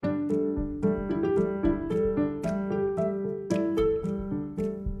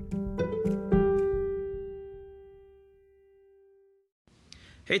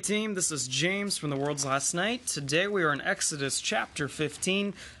Hey team, this is James from The World's Last Night. Today we are in Exodus chapter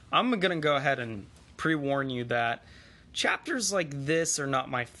 15. I'm going to go ahead and pre-warn you that chapters like this are not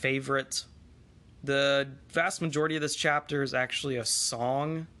my favorite. The vast majority of this chapter is actually a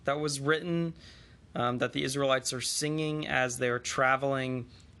song that was written that the Israelites are singing as they are traveling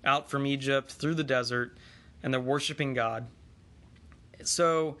out from Egypt through the desert, and they're worshiping God.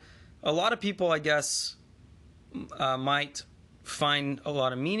 So a lot of people, I guess, might find a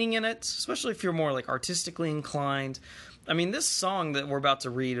lot of meaning in it, especially if you're more like artistically inclined. I mean, this song that we're about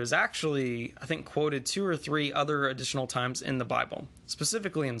to read is actually, I think, quoted 2 or 3 other additional times in the Bible,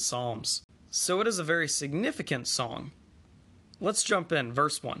 specifically in Psalms. So it is a very significant song. Let's jump in.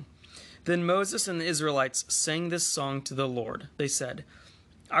 Verse 1. Then Moses and the Israelites sang this song to the Lord. They said,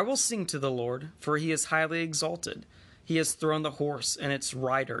 I will sing to the Lord, for he is highly exalted. He has thrown the horse and its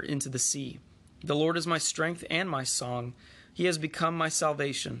rider into the sea. The Lord is my strength and my song. He has become my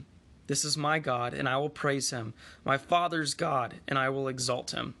salvation. This is my God, and I will praise him. My Father's God, and I will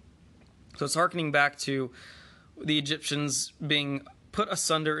exalt him. So it's hearkening back to the Egyptians being put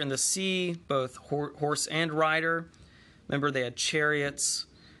asunder in the sea, both horse and rider. Remember, they had chariots.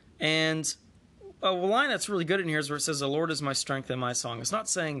 And a line that's really good in here is where it says, the Lord is my strength and my song. It's not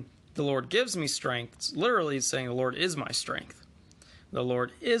saying the Lord gives me strength. It's literally saying the Lord is my strength. The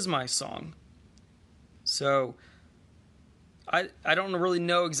Lord is my song. So I don't really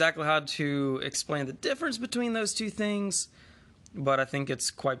know exactly how to explain the difference between those two things, but I think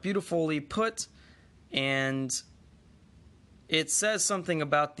it's quite beautifully put, and it says something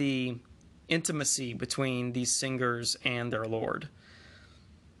about the intimacy between these singers and their Lord.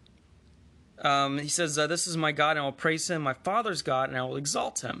 He says, this is my God, and I will praise him, my Father's God, and I will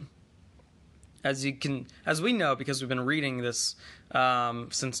exalt him. As we know, because we've been reading this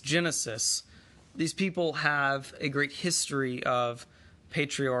since Genesis, these people have a great history of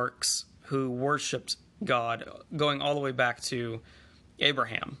patriarchs who worshipped God, going all the way back to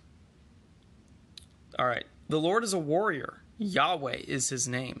Abraham. All right. The Lord is a warrior. Yahweh is his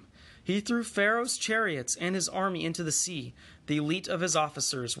name. He threw Pharaoh's chariots and his army into the sea. The elite of his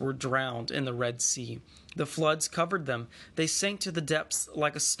officers were drowned in the Red Sea. The floods covered them. They sank to the depths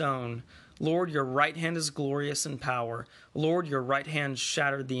like a stone. Lord, your right hand is glorious in power. Lord, your right hand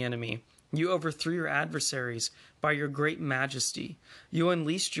shattered the enemy. You overthrew your adversaries by your great majesty. You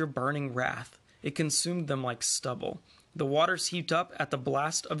unleashed your burning wrath. It consumed them like stubble. The waters heaped up at the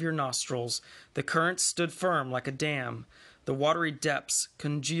blast of your nostrils. The currents stood firm like a dam. The watery depths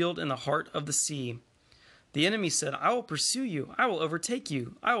congealed in the heart of the sea. The enemy said, I will pursue you. I will overtake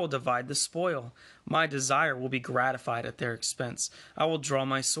you. I will divide the spoil. My desire will be gratified at their expense. I will draw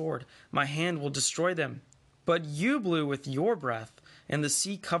my sword. My hand will destroy them. But you blew with your breath, and the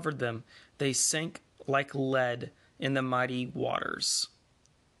sea covered them. They sank like lead in the mighty waters.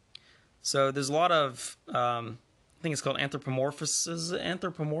 So there's a lot of, I think it's called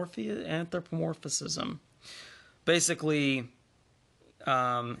anthropomorphism. Basically,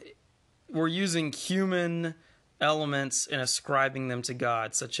 we're using human elements and ascribing them to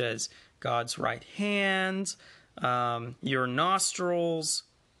God, such as God's right hand, your nostrils,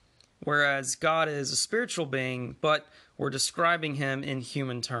 whereas God is a spiritual being, but we're describing him in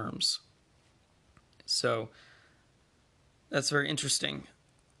human terms. So that's very interesting.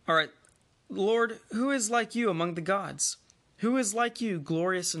 All right, Lord, who is like you among the gods? Who is like you,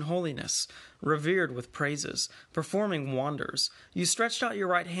 glorious in holiness, revered with praises, performing wonders? You stretched out your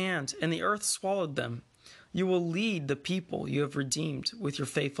right hand, and the earth swallowed them. You will lead the people you have redeemed with your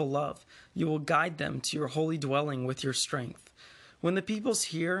faithful love. You will guide them to your holy dwelling with your strength. When the peoples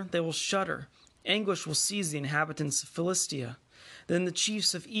hear, they will shudder. Anguish will seize the inhabitants of Philistia. Then the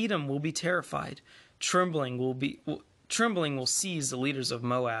chiefs of Edom will be terrified. Trembling will seize the leaders of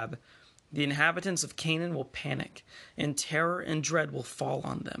Moab. The inhabitants of Canaan will panic, and terror and dread will fall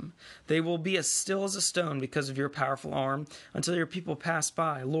on them. They will be as still as a stone because of your powerful arm, until your people pass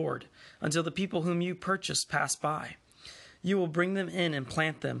by, Lord, until the people whom you purchased pass by. You will bring them in and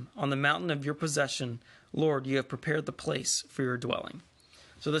plant them on the mountain of your possession. Lord, you have prepared the place for your dwelling.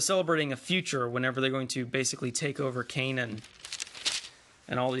 So they're celebrating a future whenever they're going to basically take over Canaan,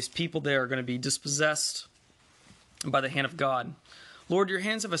 and all these people there are going to be dispossessed by the hand of God. Lord, your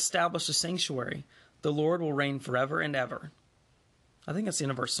hands have established a sanctuary. The Lord will reign forever and ever. I think that's the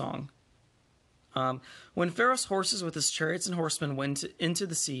end of our song. When Pharaoh's horses with his chariots and horsemen went into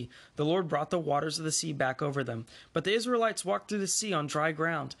the sea, the Lord brought the waters of the sea back over them. But the Israelites walked through the sea on dry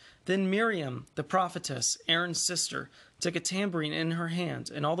ground. Then Miriam, the prophetess, Aaron's sister, took a tambourine in her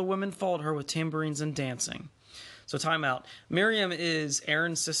hand, and all the women followed her with tambourines and dancing. So time out. Miriam is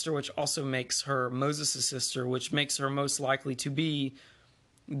Aaron's sister, which also makes her Moses' sister, which makes her most likely to be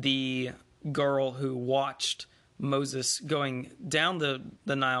the girl who watched Moses going down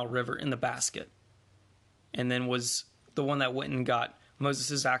the Nile River in the basket, and then was the one that went and got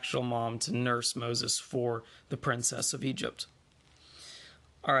Moses' actual mom to nurse Moses for the princess of Egypt.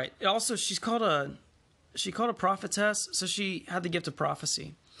 All right. Also, she's called a prophetess, so she had the gift of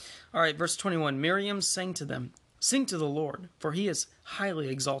prophecy. All right, verse 21. Miriam sang to them, "Sing to the Lord, for he is highly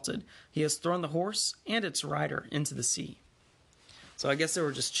exalted. He has thrown the horse and its rider into the sea." So I guess they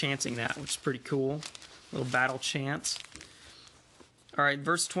were just chanting that, which is pretty cool. A little battle chant. All right,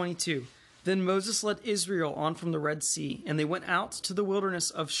 verse 22. Then Moses led Israel on from the Red Sea, and they went out to the wilderness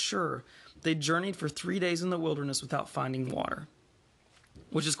of Shur. They journeyed for 3 days in the wilderness without finding water,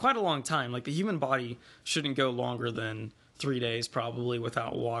 which is quite a long time. Like, the human body shouldn't go longer than 3 days probably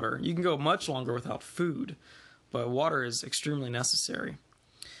without water. You can go much longer without food, but water is extremely necessary.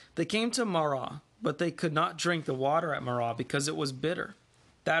 They came to Marah, but they could not drink the water at Marah because it was bitter.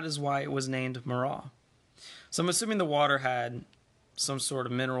 That is why it was named Marah. So I'm assuming the water had some sort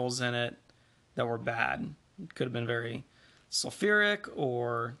of minerals in it that were bad. It could have been very sulfuric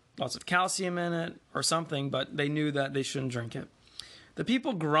or lots of calcium in it or something, but they knew that they shouldn't drink it. The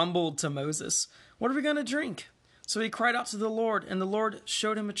people grumbled to Moses, "What are we going to drink?" So he cried out to the Lord, and the Lord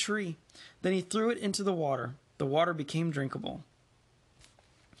showed him a tree. Then he threw it into the water. The water became drinkable.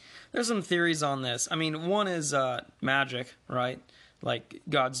 There's some theories on this. I mean, one is magic, right? Like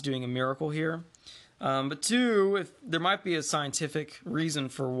God's doing a miracle here. But two, if there might be a scientific reason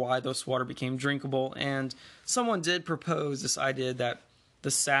for why this water became drinkable. And someone did propose this idea that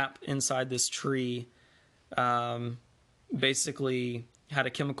the sap inside this tree basically had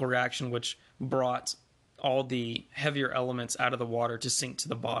a chemical reaction which brought all the heavier elements out of the water to sink to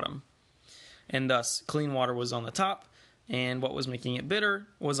the bottom. And thus, clean water was on the top, and what was making it bitter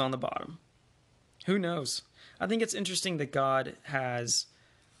was on the bottom. Who knows? I think it's interesting that God has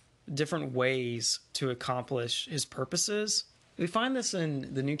different ways to accomplish his purposes. We find this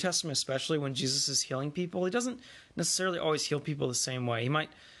in the New Testament, especially when Jesus is healing people. He doesn't necessarily always heal people the same way. He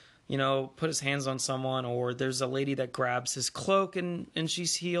might, put his hands on someone, or there's a lady that grabs his cloak and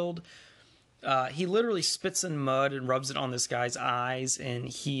she's healed. He literally spits in mud and rubs it on this guy's eyes, and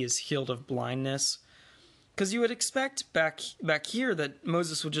he is healed of blindness. Because you would expect back here that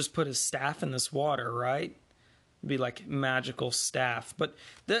Moses would just put his staff in this water, right? It'd be like magical staff. But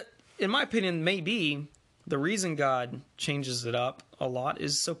that, in my opinion, maybe the reason God changes it up a lot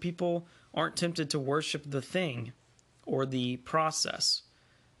is so people aren't tempted to worship the thing or the process.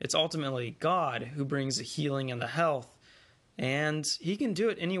 It's ultimately God who brings the healing and the health, and he can do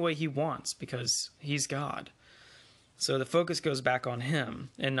it any way he wants because he's God. So the focus goes back on him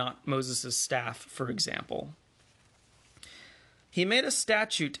and not Moses' staff, for example. He made a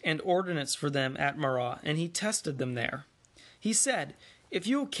statute and ordinance for them at Marah, and he tested them there. He said, "If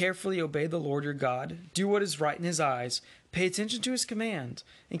you will carefully obey the Lord your God, do what is right in his eyes, pay attention to his command,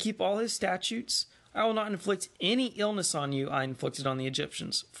 and keep all his statutes, I will not inflict any illness on you I inflicted on the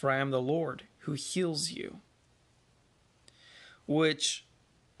Egyptians, for I am the Lord who heals you." Which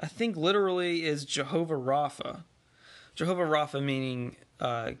I think literally is Jehovah Rapha. Jehovah Rapha meaning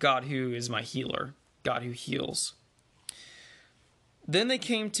God who is my healer, God who heals. Then they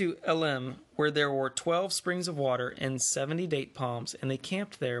came to Elim, where there were 12 springs of water and 70 date palms, and they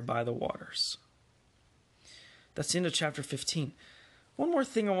camped there by the waters. That's the end of chapter 15. One more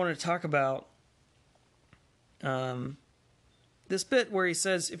thing I want to talk about. This bit where he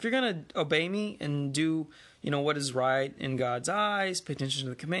says, if you're going to obey me and do, what is right in God's eyes, pay attention to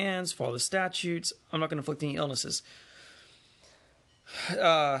the commands, follow the statutes, I'm not going to inflict any illnesses.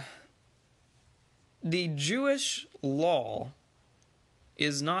 The Jewish law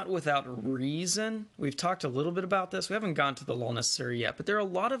is not without reason. We've talked a little bit about this. We haven't gone to the law necessarily yet, but there are a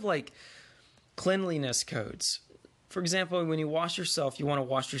lot of cleanliness codes. For example, when you wash yourself, you want to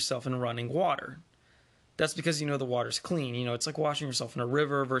wash yourself in running water. That's because the water's clean. It's like washing yourself in a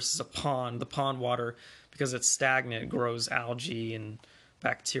river versus a pond. The pond water, because it's stagnant, grows algae and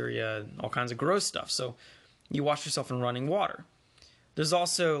bacteria and all kinds of gross stuff. So you wash yourself in running water. There's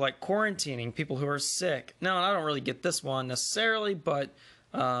also quarantining people who are sick. Now, I don't really get this one necessarily, but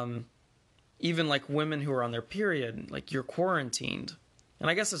even women who are on their period, you're quarantined. And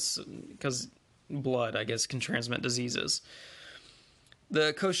I guess it's because blood, can transmit diseases.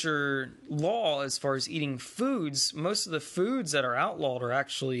 The kosher law, as far as eating foods, most of the foods that are outlawed are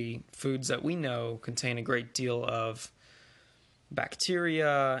actually foods that we know contain a great deal of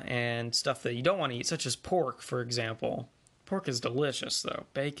bacteria and stuff that you don't want to eat, such as pork, for example. Pork is delicious, though.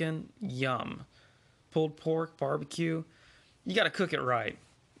 Bacon, yum. Pulled pork, barbecue, you got to cook it right.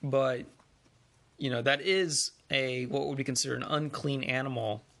 But, that is what would be considered an unclean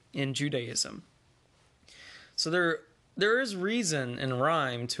animal in Judaism. So there is reason and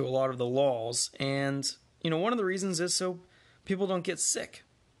rhyme to a lot of the laws, and one of the reasons is so people don't get sick.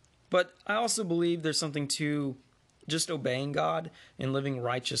 But I also believe there's something to just obeying God and living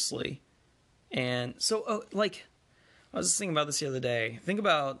righteously. And so, I was just thinking about this the other day. Think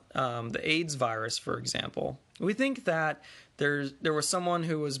about the AIDS virus, for example. We think that there was someone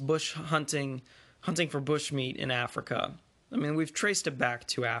who was hunting for bushmeat in Africa. I mean, we've traced it back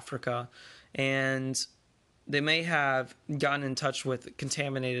to Africa, and they may have gotten in touch with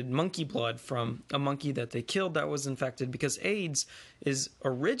contaminated monkey blood from a monkey that they killed that was infected, because AIDS is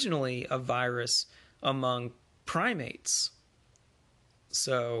originally a virus among primates.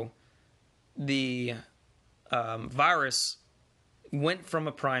 So the virus went from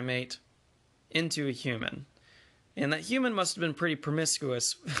a primate into a human. And that human must have been pretty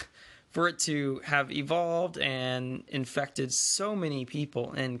promiscuous for it to have evolved and infected so many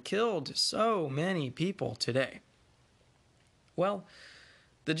people and killed so many people today. Well,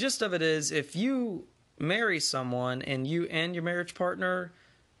 the gist of it is, if you marry someone and you and your marriage partner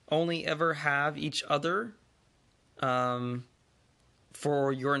only ever have each other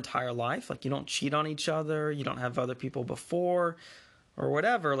for your entire life, like you don't cheat on each other, you don't have other people before or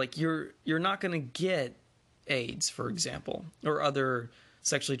whatever, like you're not going to get AIDS, for example, or other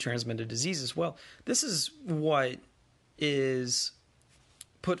sexually transmitted diseases. Well, this is what is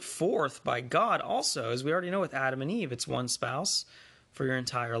put forth by God also, as we already know with Adam and Eve. It's one spouse for your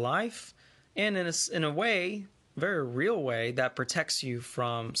entire life, and in a way, very real way, that protects you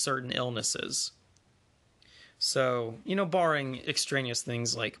from certain illnesses. So, barring extraneous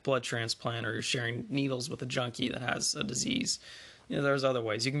things like blood transplant or you're sharing needles with a junkie that has a disease, there's other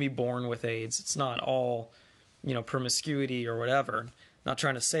ways. You can be born with AIDS. It's not all, promiscuity or whatever. Not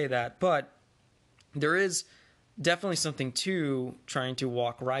trying to say that, but there is definitely something to trying to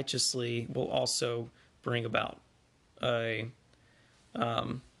walk righteously will also bring about a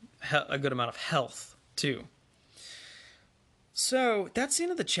good amount of health too. So that's the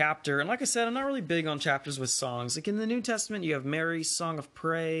end of the chapter. And like I said, I'm not really big on chapters with songs. Like in the New Testament, you have Mary's Song of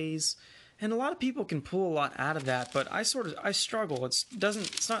Praise, and a lot of people can pull a lot out of that, but I struggle. It's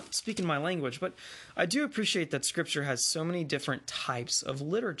not speaking my language, but I do appreciate that Scripture has so many different types of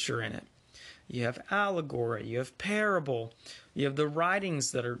literature in it. You have allegory, you have parable, you have the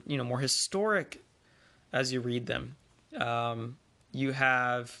writings that are, more historic as you read them. You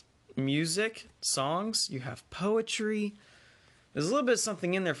have music, songs, you have poetry. There's a little bit of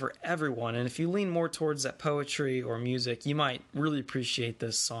something in there for everyone, and if you lean more towards that poetry or music, you might really appreciate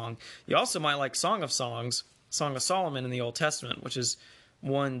this song. You also might like Song of Songs, Song of Solomon in the Old Testament, which is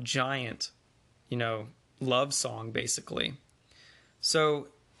one giant, love song, basically. So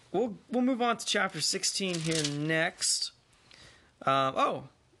we'll move on to chapter 16 here next. Manna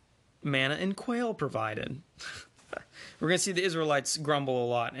and quail provided. We're going to see the Israelites grumble a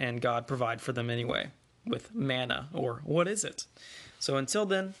lot, and God provide for them anyway with manna, or what is it? So until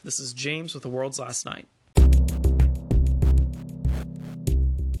then, this is James with The World's Last Night.